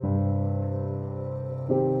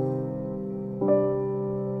Good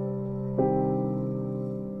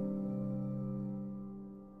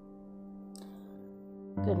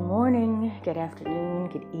morning, good afternoon,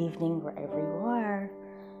 good evening, wherever you are.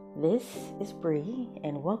 This is Bree,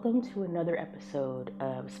 and welcome to another episode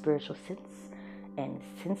of Spiritual Sense and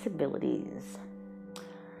Sensibilities.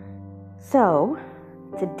 So,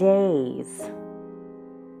 today's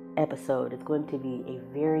episode is going to be a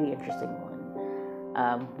very interesting one.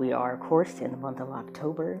 We are, of course, in the month of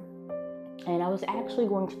October, and I was actually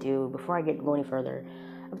going to do, before I go any further,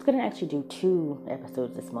 I was going to actually do 2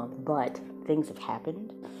 episodes this month, but things have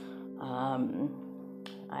happened.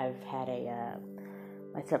 I've had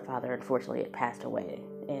my stepfather, unfortunately, had passed away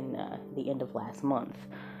in the end of last month.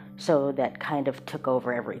 So that kind of took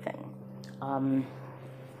over everything. And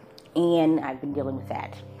I've been dealing with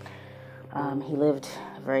that. He lived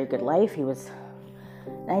a very good life. He was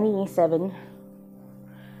 97,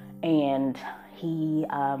 and he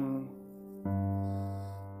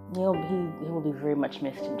will be very much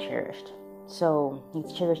missed and cherished. So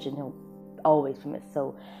he's cherished and he'll always be missed.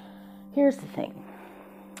 So here's the thing.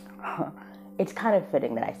 It's kind of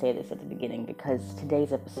fitting that I say this at the beginning because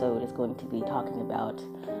today's episode is going to be talking about,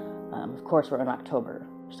 of course, we're in October.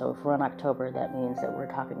 So if we're in October, that means that we're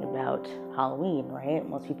talking about Halloween, right?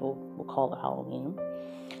 Most people will call it Halloween.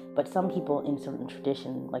 But some people in certain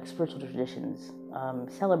traditions, like spiritual traditions,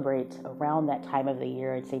 celebrate around that time of the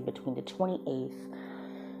year. I'd say between the 28th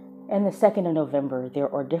and the 2nd of November, there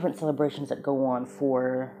are different celebrations that go on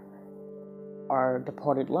for our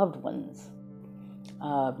departed loved ones.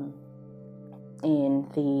 In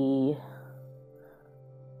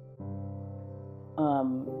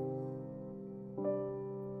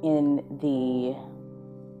the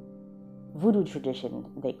voodoo tradition,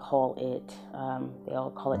 they all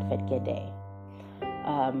call it Fête Day.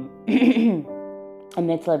 And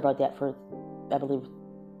they celebrate that for, I believe,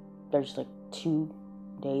 there's like 2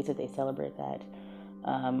 days that they celebrate that,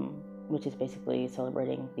 which is basically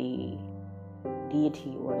celebrating the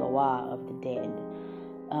deity or Loa of the dead,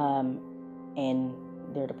 and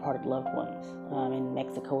their departed loved ones. In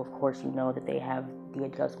Mexico, of course, you know that they have Dia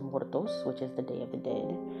de los Muertos, which is the Day of the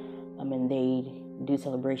Dead, and they do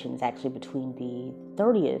celebrations actually between the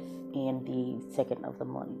 30th and the 2nd of the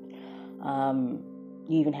month.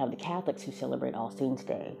 You even have the Catholics who celebrate All Saints'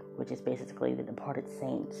 Day, which is basically the departed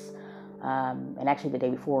saints. And actually the day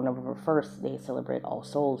before, November 1st, they celebrate All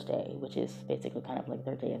Souls Day, which is basically kind of like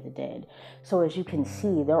their Day of the Dead. So as you can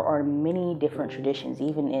see, there are many different traditions.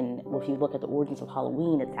 Even if you look at the origins of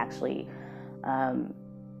Halloween, it's actually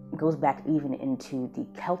goes back even into the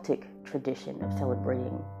Celtic tradition of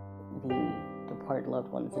celebrating the departed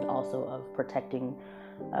loved ones, and also of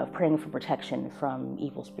praying for protection from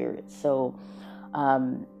evil spirits. So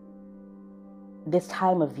this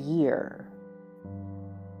time of year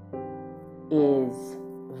is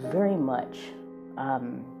very much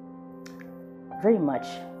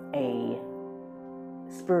a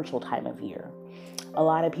spiritual time of year. A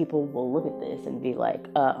lot of people will look at this and be like,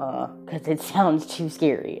 because it sounds too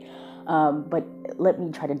scary. But let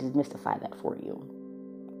me try to demystify that for you.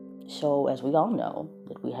 So, as we all know,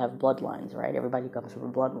 that we have bloodlines, right? Everybody comes from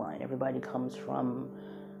a bloodline. Everybody comes from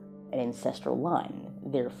an ancestral line.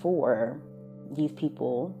 Therefore, these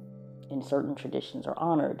people in certain traditions are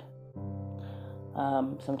honored.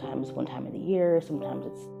 Sometimes one time of the year, sometimes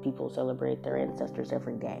it's people celebrate their ancestors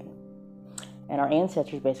every day. And our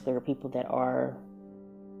ancestors basically are people that are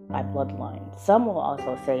by bloodline. Some will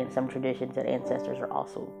also say in some traditions that ancestors are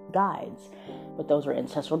also guides, but those are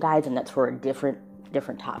ancestral guides, and that's for a different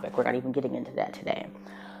topic. We're not even getting into that today.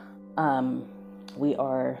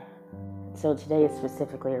 So today is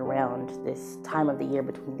specifically around this time of the year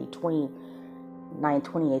between the 28th,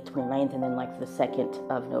 29th, and then like the 2nd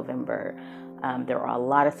of November. There are a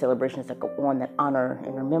lot of celebrations that go on that honor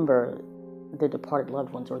and remember the departed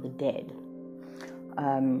loved ones or the dead.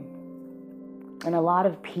 And a lot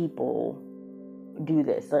of people do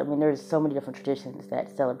this. I mean, there's so many different traditions that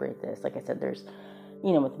celebrate this. Like I said, there's,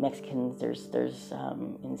 with Mexicans, there's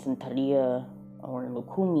in Santeria or in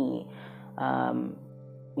Lucumi,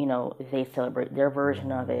 they celebrate their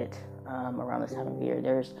version of it around this time of year.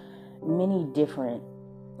 There's many different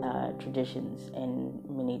traditions and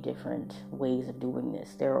many different ways of doing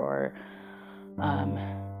this. There are,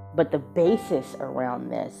 but the basis around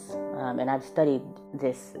this, and I've studied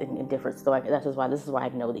this in different, so this is why I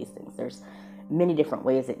know these things. There's many different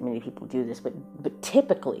ways that many people do this, but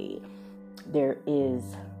typically there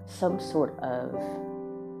is some sort of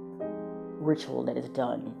ritual that is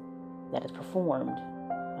done, that is performed,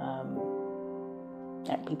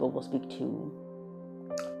 that people will speak to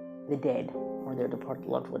the dead, or their departed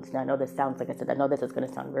loved ones. Now, I know this sounds, like I said, I know this is going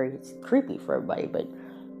to sound very creepy for everybody, but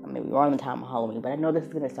I mean, we're on the time of Halloween, but I know this is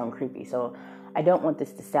going to sound creepy. So I don't want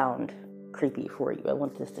this to sound creepy for you. I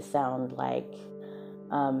want this to sound like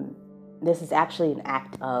this is actually an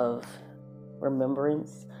act of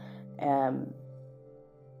remembrance, an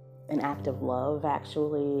act of love,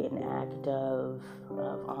 actually, an act of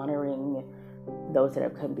honoring those that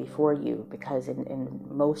have come before you, because in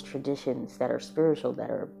most traditions that are spiritual, that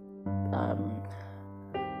are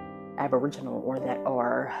Aboriginal, or that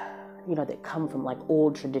are, that come from like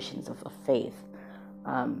old traditions of faith,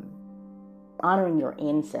 honoring your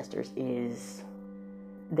ancestors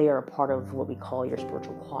they are a part of what we call your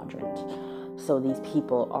spiritual quadrant. So these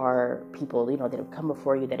people are people, that have come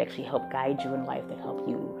before you, that actually help guide you in life, that help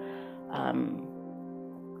you,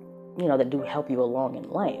 that do help you along in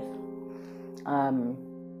life.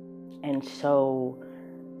 And so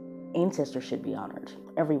ancestors should be honored.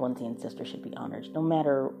 Everyone's ancestor should be honored, no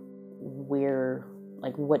matter where,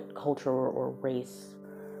 like what culture or race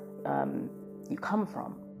you come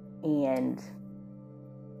from. And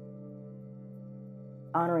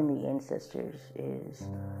honoring the ancestors is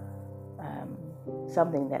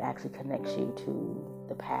something that actually connects you to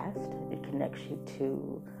the past. It connects you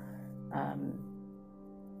to,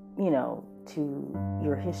 to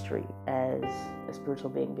your history as a spiritual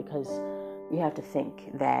being, because you have to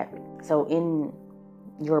think that, so in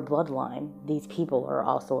your bloodline, these people are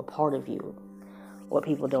also a part of you. What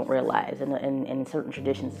people don't realize, and in certain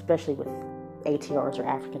traditions, especially with ATRs or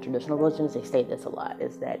African traditional religions, they say this a lot,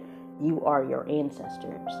 is that you are your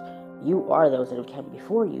ancestors. You are those that have come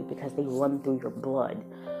before you, because they run through your blood.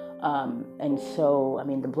 And so, I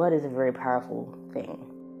mean, the blood is a very powerful thing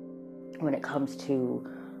when it comes to,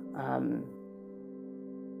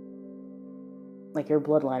 like, your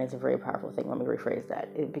bloodline is a very powerful thing. Let me rephrase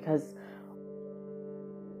that. Because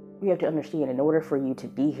you have to understand, in order for you to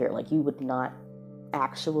be here, like, you would not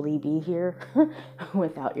actually be here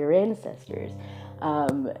without your ancestors.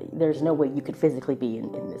 There's no way you could physically be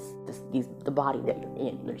in the body that you're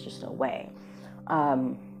in. There's just no way.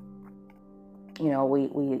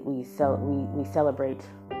 We celebrate,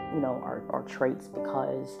 our traits,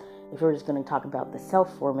 because if we're just going to talk about the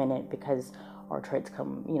self for a minute, because our traits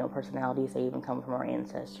come, personalities, they even come from our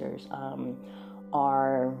ancestors.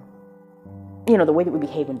 The way that we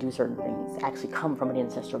behave and do certain things actually come from an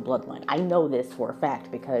ancestral bloodline. I know this for a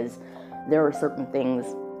fact, because there are certain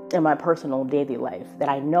things in my personal daily life that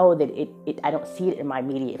I know that I don't see it in my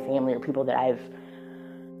immediate family or people that I've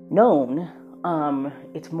known.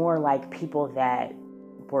 It's more like people that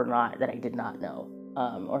I did not know,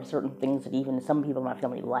 or certain things that even some people in my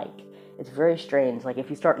family like. It's very strange. Like, if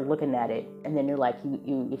you start looking at it, and then you're like,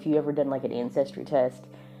 if you ever done like an ancestry test,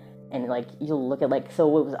 and like you'll look at, like,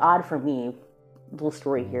 so it was odd for me, little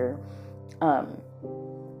story here.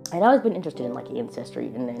 I'd always been interested in like ancestry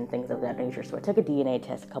and things of that nature. So I took a DNA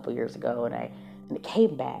test a couple years ago, and it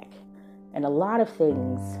came back, and a lot of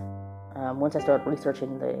things. Once I started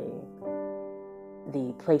researching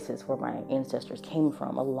the places where my ancestors came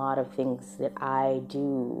from, a lot of things that I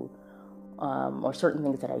do, or certain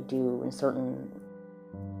things that I do in certain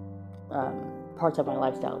parts of my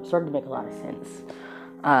lifestyle, started to make a lot of sense,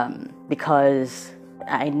 because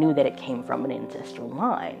I knew that it came from an ancestral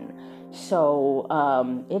line. So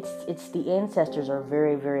it's the ancestors are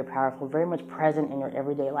very, very powerful, very much present in your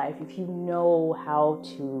everyday life. If you know how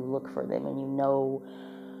to look for them, and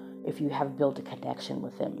if you have built a connection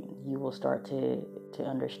with them, you will start to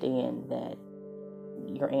understand that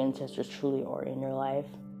your ancestors truly are in your life.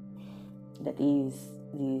 That these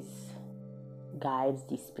guides,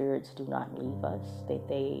 these spirits, do not leave us. That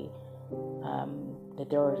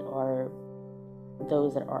there are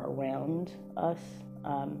those that are around us.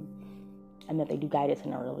 And that they do guide us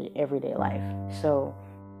in our everyday life. So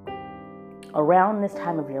around this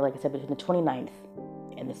time of year, like I said, between the 29th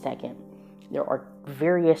and the 2nd, there are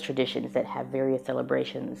various traditions that have various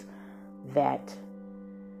celebrations that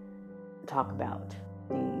talk about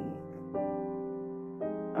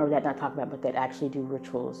but that actually do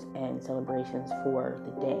rituals and celebrations for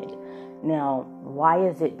the dead. Now, why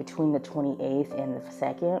is it between the 28th and the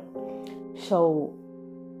 2nd? So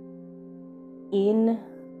in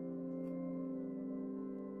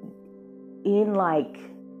like,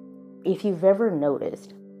 if you've ever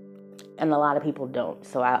noticed, and a lot of people don't,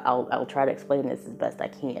 so I'll try to explain this as best I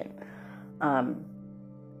can.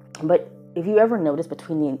 But if you ever notice,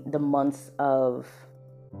 between the months of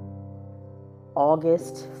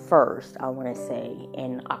August 1st, I want to say,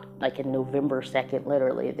 and like in November 2nd,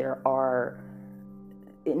 literally, there are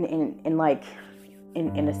in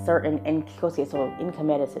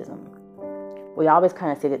Kemetticism, we always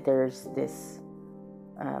kind of say that there's this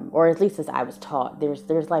or at least as I was taught,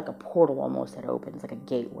 there's like a portal almost that opens, like a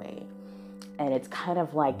gateway, and it's kind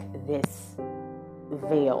of like this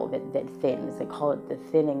veil that thins. They call it the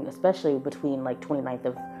thinning, especially between like 29th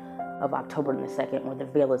of October and the 2nd, where the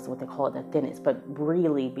veil is what they call it, the thinnest. But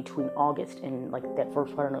really between August and like that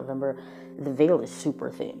first part of November, the veil is super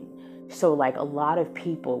thin. So like a lot of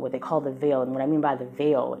people, what they call the veil, and what I mean by the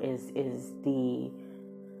veil is the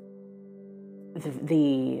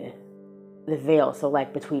veil. So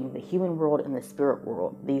like between the human world and the spirit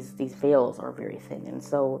world, these veils are very thin. And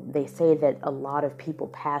so they say that a lot of people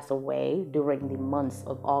pass away during the months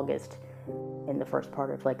of August in the first part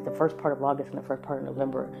of August and the first part of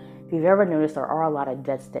November. If you've ever noticed, there are a lot of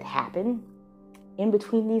deaths that happen in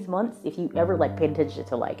between these months. If you ever like paid attention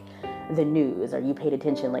to like the news, or you paid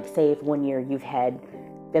attention, like say if one year you've had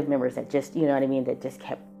family members that just, you know what I mean, that just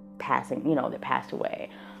kept passing, you know, that passed away.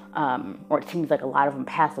 Or it seems like a lot of them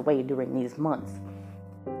pass away during these months.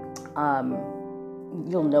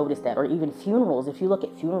 You'll notice that. Or even funerals. If you look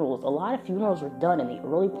at funerals, a lot of funerals are done in the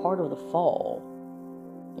early part of the fall.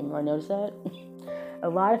 Anyone notice that? A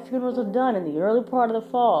lot of funerals are done in the early part of the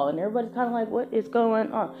fall, and everybody's kind of like, what is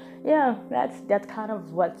going on? Yeah, that's kind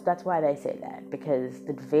of that's why they say that, because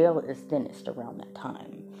the veil is thinnest around that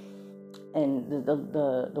time, and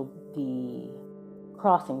the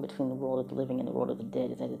crossing between the world of the living and the world of the dead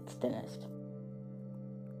is at its thinnest.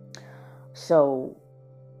 So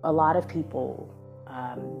a lot of people,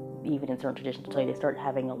 even in certain traditions today, they start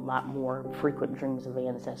having a lot more frequent dreams of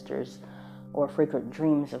ancestors, or frequent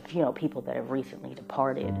dreams of, you know, people that have recently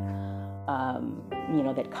departed, you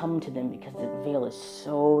know, that come to them because the veil is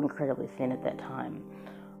so incredibly thin at that time.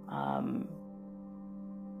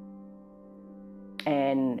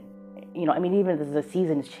 And you know, I mean, even as the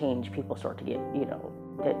seasons change, people start to get, you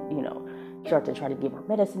start to try to get more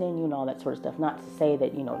medicine in you and all that sort of stuff. Not to say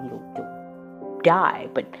that, you know, you'll die,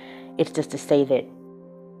 but it's just to say that,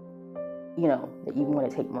 you know, that you want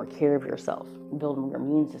to take more care of yourself, building your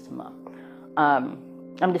immune system up.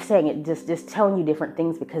 I'm just saying it, just telling you different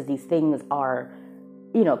things, because these things are,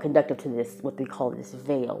 you know, conductive to this, what they call this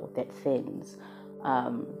veil that thins.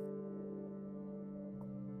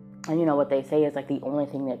 And you know what they say is like the only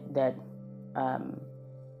thing that there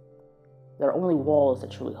are only walls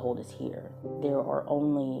that truly hold us here. There are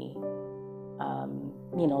only,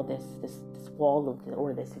 you know, this wall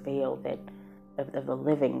or this veil that of the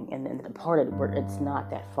living and the departed, where it's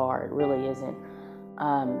not that far. It really isn't.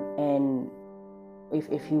 And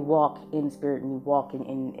if you walk in spirit and you walk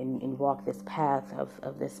and walk this path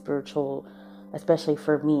of this spiritual, especially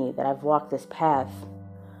for me, that I've walked this path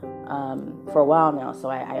for a while now, so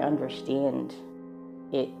I understand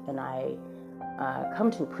it, and I come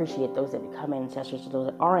to appreciate those that become ancestors, or those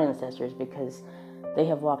that are ancestors, because they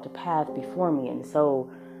have walked a path before me. And so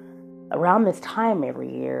around this time every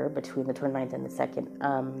year, between the 29th and the 2nd,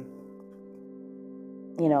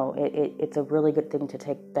 you know, it's a really good thing to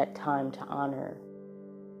take that time to honor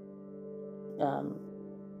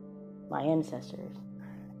my ancestors.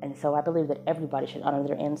 And so I believe that everybody should honor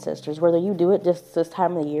their ancestors, whether you do it just this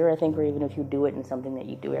time of the year, I think, or even if you do it in something that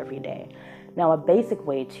you do every day. Now, a basic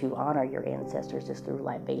way to honor your ancestors is through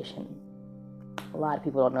libation. A lot of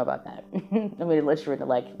people don't know about that. I mean, unless you're into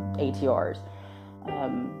like ATRs,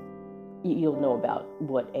 you'll know about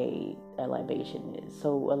what a libation is.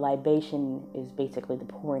 So a libation is basically the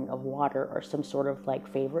pouring of water or some sort of like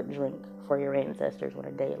favorite drink for your ancestors on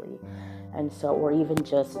a daily. And so, or even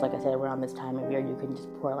just, like I said, around this time of year, you can just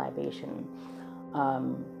pour a libation.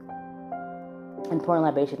 And pouring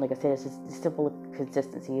libation, like I said, it's just simple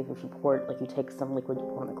consistency. If you pour it, like you take some liquid, you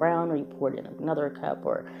pour on the ground, or you pour it in another cup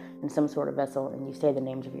or in some sort of vessel, and you say the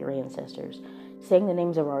names of your ancestors. Saying the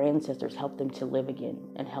names of our ancestors help them to live again,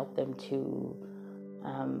 and help them to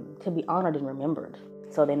be honored and remembered,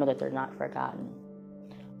 so they know that they're not forgotten.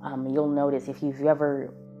 You'll notice if you've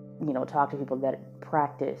ever, you know, talked to people that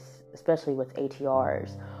practice, especially with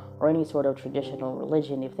ATRs or any sort of traditional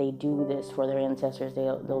religion, if they do this for their ancestors,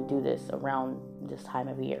 they'll do this around this time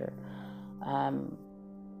of year.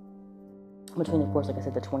 Between, of course, like I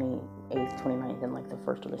said, the 28th, 29th, and like the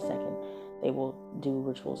 1st or the 2nd, they will do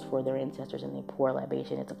rituals for their ancestors, and they pour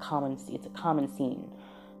libation. It's a common scene.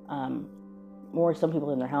 Or some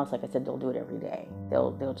people in their house, like I said, they'll do it every day.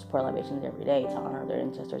 They'll just pour libations every day to honor their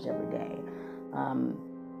ancestors every day.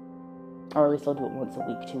 Or at least they'll do it once a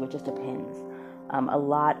week too. It just depends.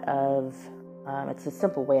 It's a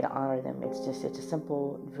simple way to honor them. It's a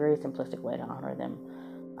simple, very simplistic way to honor them.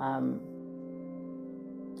 And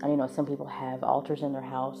you know, some people have altars in their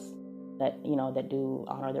house that, you know, that do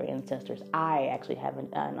honor their ancestors. I actually have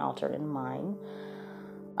an altar in mine,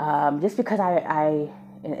 just because I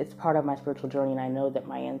it's part of my spiritual journey, and I know that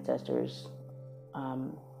my ancestors have,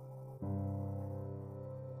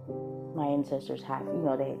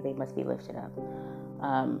 they must be lifted up.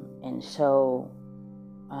 And so,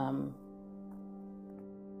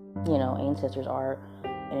 ancestors are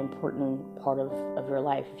an important part of your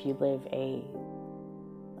life. If you live a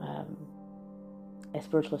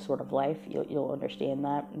spiritualist sort of life, you'll understand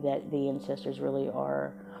that the ancestors really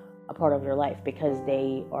are a part of your life, because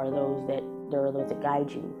they're those that guide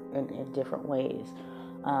you in different ways,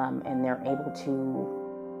 and they're able to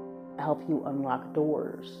help you unlock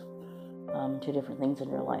doors to different things in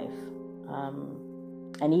your life.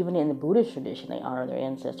 And even in the Buddhist tradition, they honor their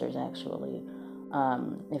ancestors, actually.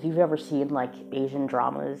 If you've ever seen like Asian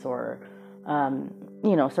dramas or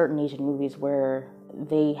certain Asian movies where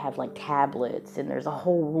they have like tablets, and there's a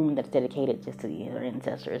whole room that's dedicated just to their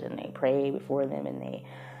ancestors, and they pray before them and they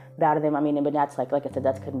bow to them. I mean, but that's like I said,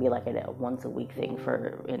 that couldn't be like a once a week thing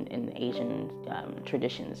in Asian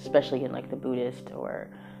traditions, especially in like the Buddhist or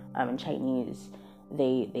in Chinese.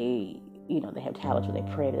 They have tablets where they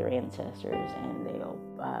pray to their ancestors, and they'll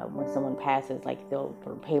when someone passes, like they'll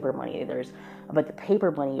burn paper money. But the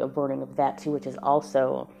paper money, a burning of that too, which is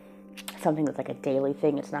also something that's like a daily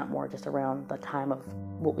thing. It's not more just around the time of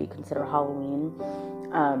what we consider Halloween.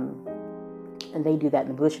 And they do that in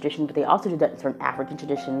the Buddhist tradition, but they also do that in certain African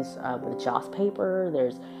traditions with joss paper.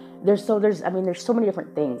 There's so many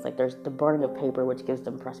different things. Like there's the burning of paper, which gives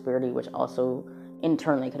them prosperity, which also in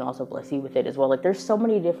turn they can also bless you with it as well. Like there's so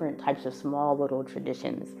many different types of small little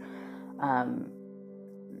traditions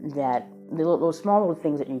that those small little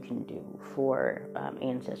things that you can do for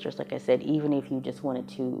ancestors. Like I said, even if you just wanted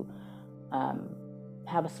to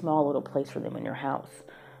have a small little place for them in your house,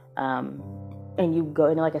 and you go,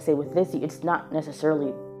 and like I say, with this, it's not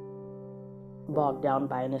necessarily bogged down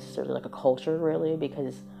by necessarily like a culture, really,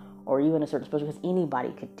 or even a certain special, because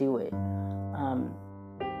anybody could do it.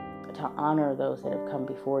 To honor those that have come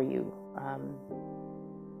before you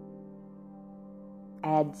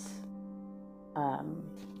adds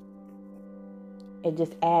it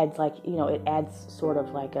just adds it adds sort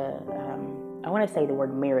of like I want to say the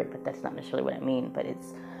word merit, but that's not necessarily what I mean, but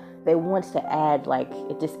they want to add, like,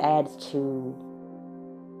 it just adds to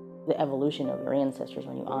the evolution of your ancestors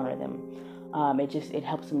when you honor them. It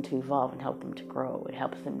helps them to evolve and help them to grow. It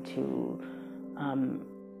helps them to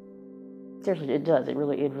seriously, it does. It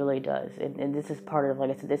really does. And this is part of,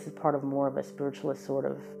 like I said, this is part of more of a spiritualist sort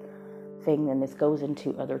of thing, and this goes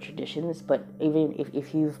into other traditions. But even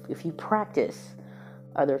if you practice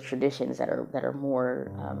other traditions that are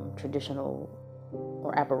more traditional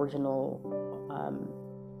or Aboriginal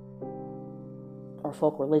or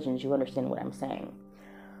folk religions, you understand what I'm saying.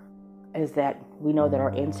 Is that we know that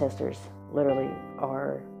our ancestors literally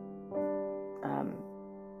are.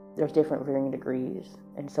 There's different varying degrees,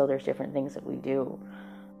 and so there's different things that we do.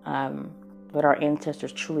 But our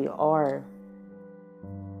ancestors truly are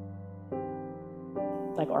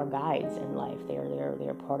like our guides in life.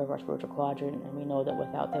 They're part of our spiritual quadrant, and we know that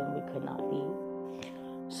without them we could not be.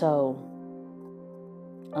 So,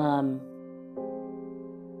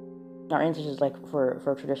 our ancestors, like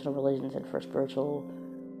for traditional religions and for spiritual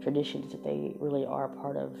traditions, that they really are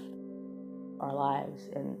part of our lives,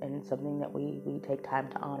 and something that we take time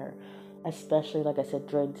to honor, especially, like I said,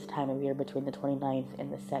 during this time of year between the 29th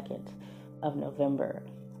and the 2nd of November.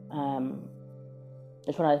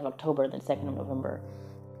 The 29th of October and the 2nd of November.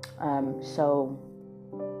 So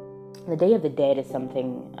the Day of the Dead is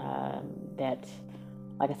something that,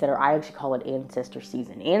 like I said, or I actually call it Ancestor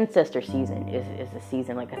Season. Ancestor Season is a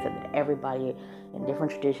season, like I said, that everybody in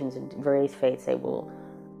different traditions and various faiths, they will,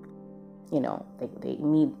 they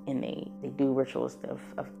meet and they do rituals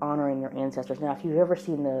of honoring their ancestors. Now, if you've ever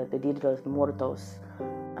seen the Dia de los Muertos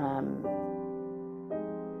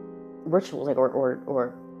rituals, like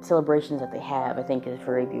or celebrations that they have, I think is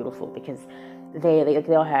very beautiful, because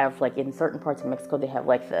they'll have, like, in certain parts of Mexico, they have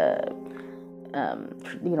like the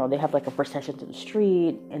they have like a procession to the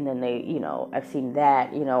street, and then they, I've seen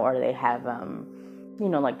that, or they have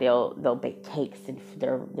like they'll bake cakes, and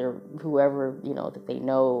they're whoever that they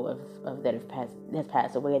know of that has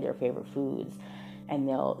passed away, their favorite foods, and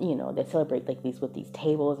they'll they celebrate like these with these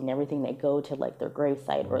tables and everything. They go to like their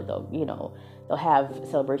gravesite, or they'll have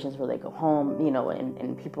celebrations where they go home,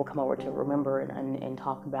 and people come over to remember and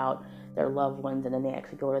talk about their loved ones, and then they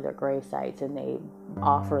actually go to their grave sites and they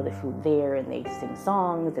offer the food there, and they sing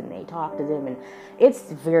songs and they talk to them, and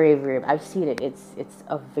it's very, very, I've seen it. It's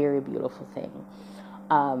a very beautiful thing.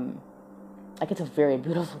 It's a very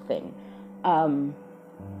beautiful thing.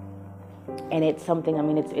 And it's something, I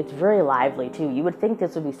mean, it's very lively too. You would think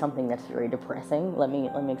this would be something that's very depressing. Let me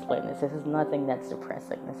explain this. This is nothing that's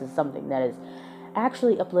depressing. This is something that is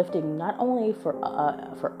actually uplifting, not only for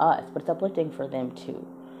us, but it's uplifting for them too.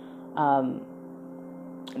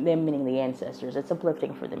 Them meaning the ancestors. It's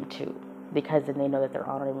uplifting for them too, because then they know that they're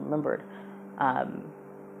honored and remembered.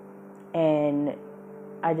 And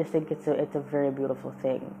I just think it's a very beautiful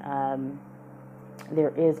thing.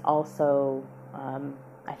 There is also,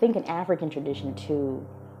 I think, an African tradition too,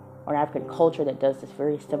 or an African culture that does this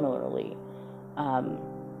very similarly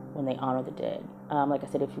when they honor the dead. Like I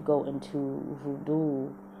said, if you go into voodoo,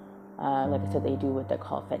 like I said, they do what they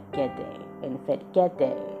call Fête Gede. And Fête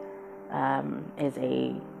Gede is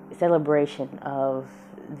a celebration of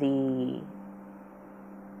the,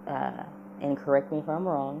 and correct me if I'm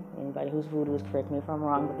wrong, anybody who's voodoo is correct me if I'm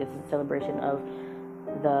wrong, but this is a celebration of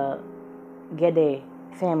the Gede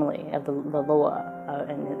family, of the Loa,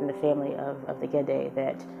 and the family of the Gede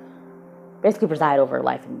that basically preside over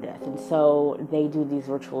life and death. And so they do these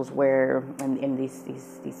rituals where, in these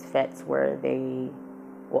fetes, where they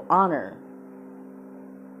will honor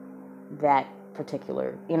that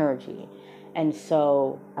particular energy. And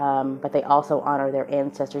so, but they also honor their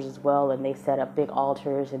ancestors as well, and they set up big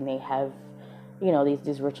altars, and they have,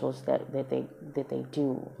 these rituals that they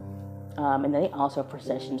do. And then they also have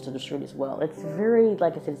processions to the street as well. It's very,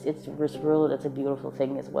 like I said, it's real. It's a beautiful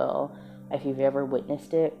thing as well, if you've ever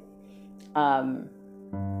witnessed it. And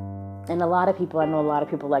I know a lot of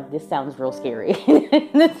people like, this sounds real scary,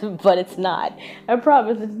 but it's not. I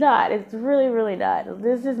promise it's not. It's really, really not.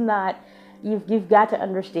 This is not, you've got to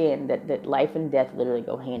understand that life and death literally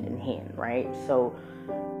go hand in hand, right? So,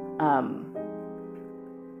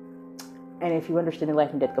 and if you understand that life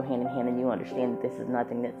and death go hand in hand, and you understand that this is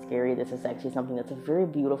nothing that's scary, this is actually something that's a very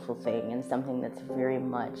beautiful thing, and something that's very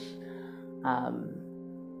much,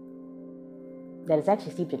 that is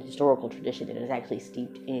actually steeped in historical tradition, and is actually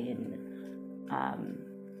steeped in,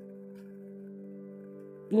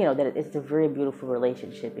 that it's a very beautiful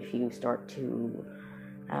relationship if you start to,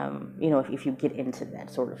 if you get into that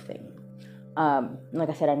sort of thing. Like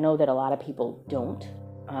I said, I know that a lot of people don't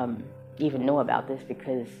even know about this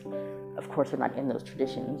because, of course, they're not in those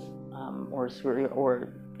traditions or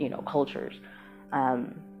cultures.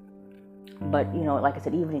 But, like I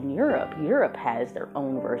said, even in Europe has their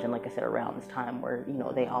own version, like I said, around this time where,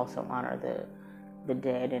 they also honor the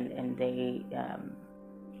dead, and they,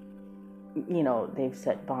 they've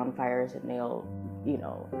set bonfires, and they'll,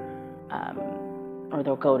 or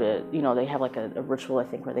they'll go to, they have like a ritual, I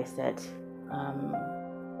think, where they set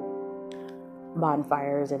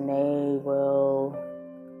bonfires, and they will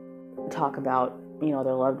talk about,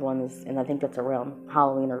 their loved ones, and I think that's around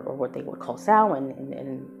Halloween or what they would call Samhain,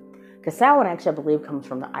 and because Samhain actually, I believe, comes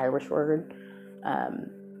from the Irish word, I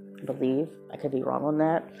believe, I could be wrong on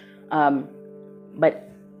that, but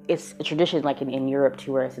it's a tradition like in Europe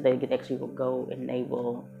too, where I said they actually will go and they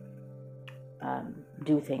will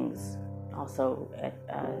do things also at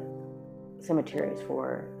cemeteries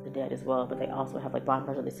for the dead as well, but they also have like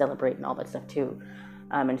bonfires where they celebrate and all that stuff too,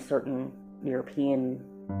 in certain European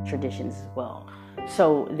traditions as well.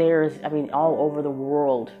 So there's, all over the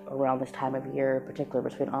world around this time of year, particularly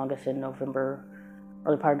between August and November,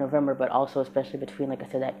 early part of November, but also especially between, like I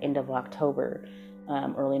said, that end of October,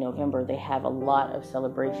 early November, they have a lot of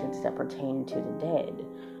celebrations that pertain to the dead.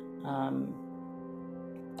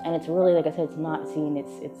 And it's really, like I said, it's not seen,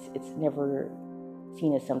 it's never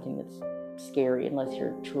seen as something that's scary unless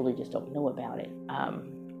you truly just don't know about it.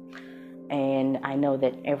 And I know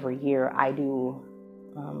that every year I do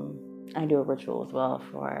a ritual as well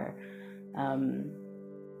for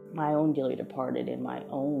my own dearly departed and my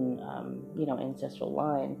own, ancestral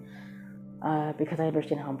line, because I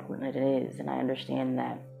understand how important it is, and I understand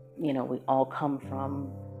that, we all come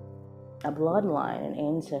from a bloodline, an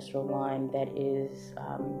ancestral line that is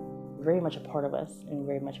very much a part of us and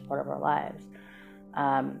very much a part of our lives,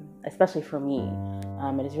 especially for me.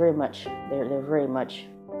 It is very much, they're very much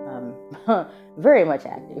very much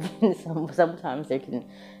active. Sometimes they can,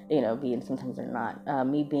 be, and sometimes they're not.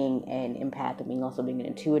 Me being an empath and being also being an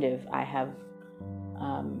intuitive, I have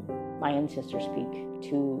my ancestors speak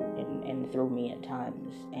to and through me at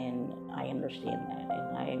times, and I understand that,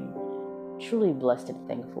 and I am truly blessed and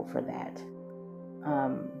thankful for that.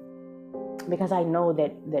 Because I know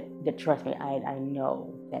that trust me, I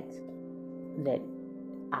know that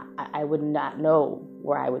I would not know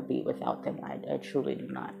where I would be without them. I truly do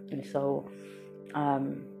not. And so,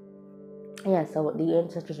 so the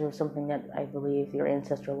ancestors are something that I believe, your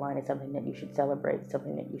ancestral line is something that you should celebrate,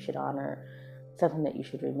 something that you should honor, something that you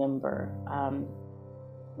should remember.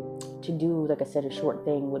 to do, like I said, a short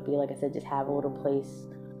thing would be, like I said, just have a little place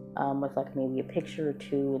with like maybe a picture or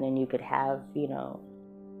two, and then you could have,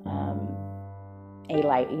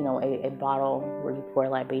 a bottle where you pour a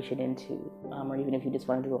libation into, or even if you just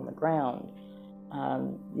want to do it on the ground,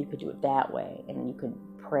 you could do it that way, and you could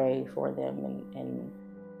pray for them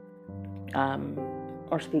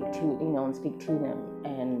or speak to them,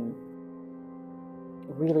 and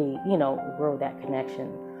really, grow that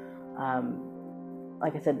connection.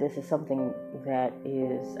 Like I said, this is something that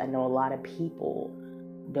I know a lot of people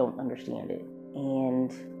don't understand it,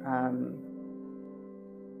 and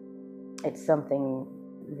it's something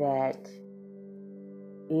that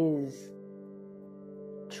is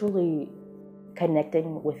truly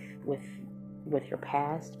connecting with your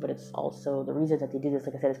past, but it's also the reason that they do this,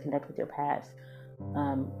 like I said, is connect with your past,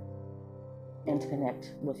 and to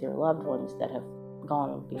connect with your loved ones that have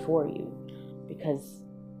gone before you, because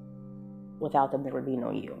without them there would be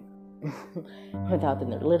no you. Without them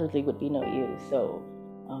there literally would be no you. So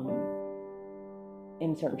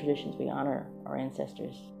in certain traditions we honor our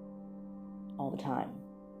ancestors all the time,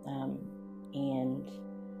 and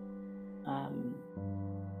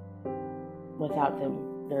without them,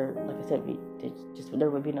 like I said, there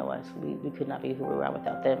would be no us. We could not be who we are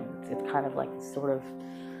without them. It's kind of like sort of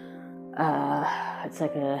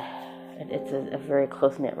it's a very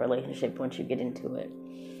close-knit relationship once you get into it,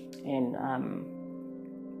 and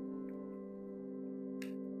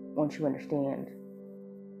once you understand,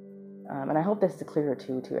 and I hope this is clear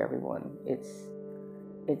to everyone. It's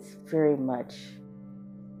very much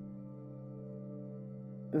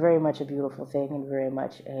a beautiful thing, and very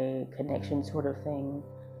much a connection sort of thing.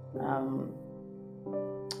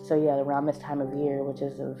 So yeah, around this time of year, which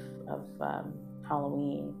is of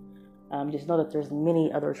Halloween, just know that there's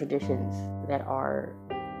many other traditions that are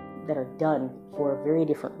done for a very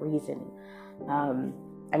different reason.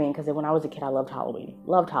 Because when I was a kid, I loved Halloween,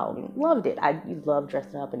 loved it. I loved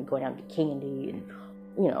dressing up and going out and get candy, and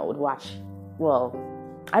would watch. Well,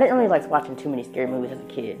 I didn't really like watching too many scary movies as a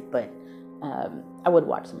kid, but I would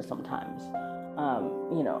watch them sometimes.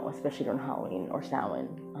 Especially during Halloween or Samhain.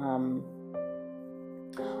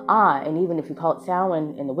 And even if you call it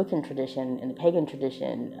Samhain in the Wiccan tradition, in the pagan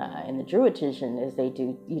tradition, in the Druid tradition, is they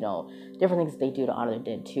do, different things they do to honor the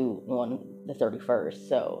dead too on the 31st.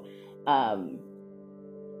 So, I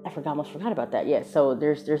almost forgot about that. Yeah. So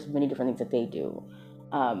there's many different things that they do,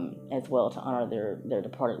 as well, to honor their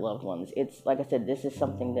departed loved ones. It's, like I said, this is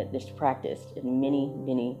something that is practiced in many,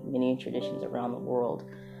 many, many traditions around the world.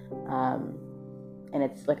 And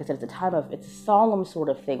it's, like I said, it's a solemn sort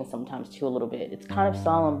of thing sometimes too, a little bit. It's kind of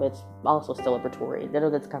solemn, but it's also celebratory. I know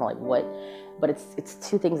that's kind of like what, but it's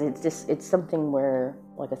two things. It's something where,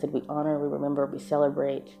 like I said, we honor, we remember, we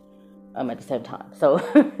celebrate, at the same time. So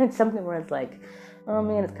it's something where it's like, oh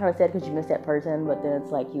man, it's kind of sad because you miss that person, but then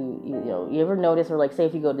it's like you ever notice, or like say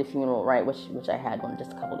if you go to the funeral, right, which I had one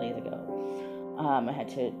just a couple days ago. I had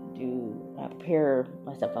to prepare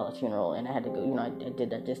my stepfather's funeral, and I had to go, I did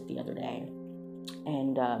that just the other day.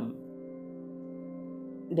 And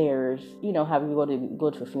there's, how you go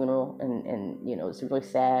to a funeral, and it's really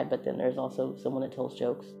sad, but then there's also someone that tells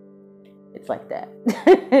jokes. It's like that.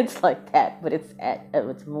 It's like that, but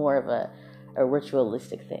it's more of a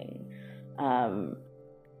ritualistic thing.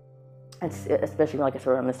 It's especially, like I said,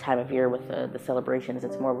 around this time of year with the celebrations.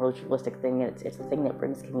 It's more of a ritualistic thing. It's the thing that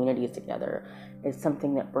brings communities together. It's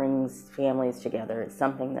something that brings families together. It's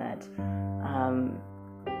something that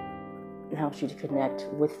helps you to connect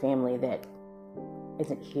with family that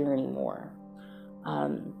isn't here anymore.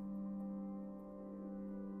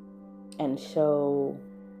 And so,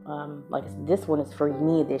 like this one is for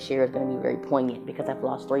me this year is going to be very poignant because I've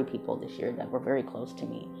lost 3 people this year that were very close to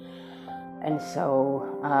me. And so,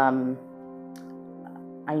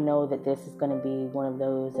 I know that this is going to be one of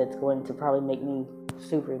those that's going to probably make me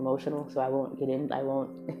super emotional. So I won't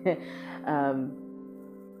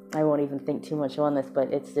I won't even think too much on this,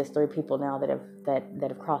 but it's just 3 people now that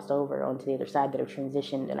have crossed over onto the other side, that have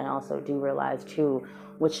transitioned. And I also do realize too,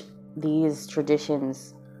 which these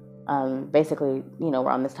traditions, basically,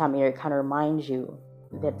 around this time of year, it kind of reminds you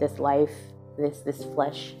that this life, this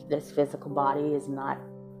flesh, this physical body is not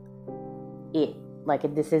it.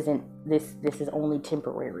 Like this is only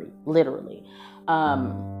temporary, literally,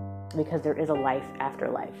 because there is a life after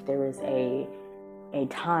life. There is a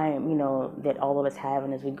time, that all of us have,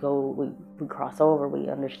 and as we cross over, we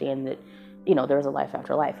understand that, there is a life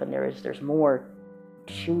after life, and there's more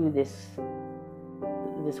to this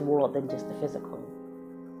world than just the physical.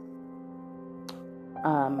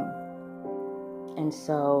 And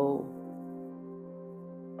so,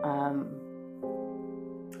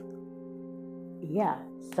 yeah,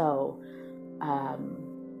 so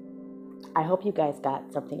I hope you guys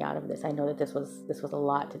got something out of this. I know that this was a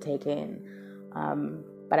lot to take in,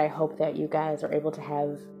 but I hope that you guys are able to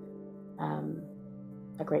have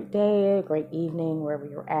a great day, a great evening, wherever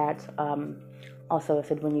you're at. Also, I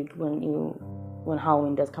said when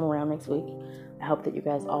Halloween does come around next week, I hope that you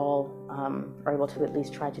guys all are able to at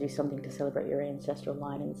least try to do something to celebrate your ancestral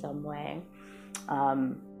line in some way.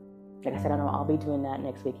 Like I said, I know I'll be doing that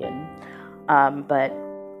next weekend. But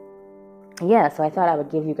yeah, so I thought I would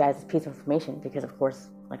give you guys this piece of information because, of course,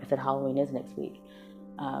 like I said, Halloween is next week.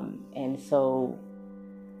 And so,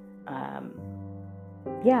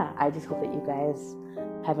 yeah, I just hope that you guys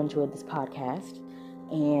have enjoyed this podcast.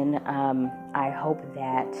 And I hope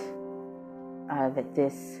that that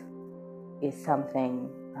this is something,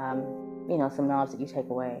 some knowledge that you take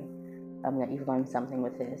away, that you've learned something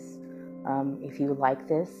with this. If you like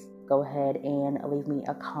this, go ahead and leave me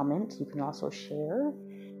a comment. You can also share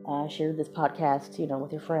this podcast,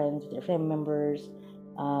 with your friends, with your family members.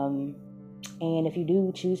 And if you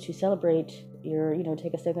do choose to celebrate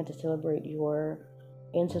take a segment to celebrate your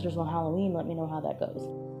ancestors on Halloween, let me know how that goes.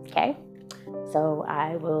 Okay? So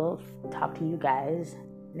I will talk to you guys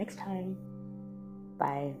next time.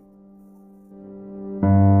 Bye.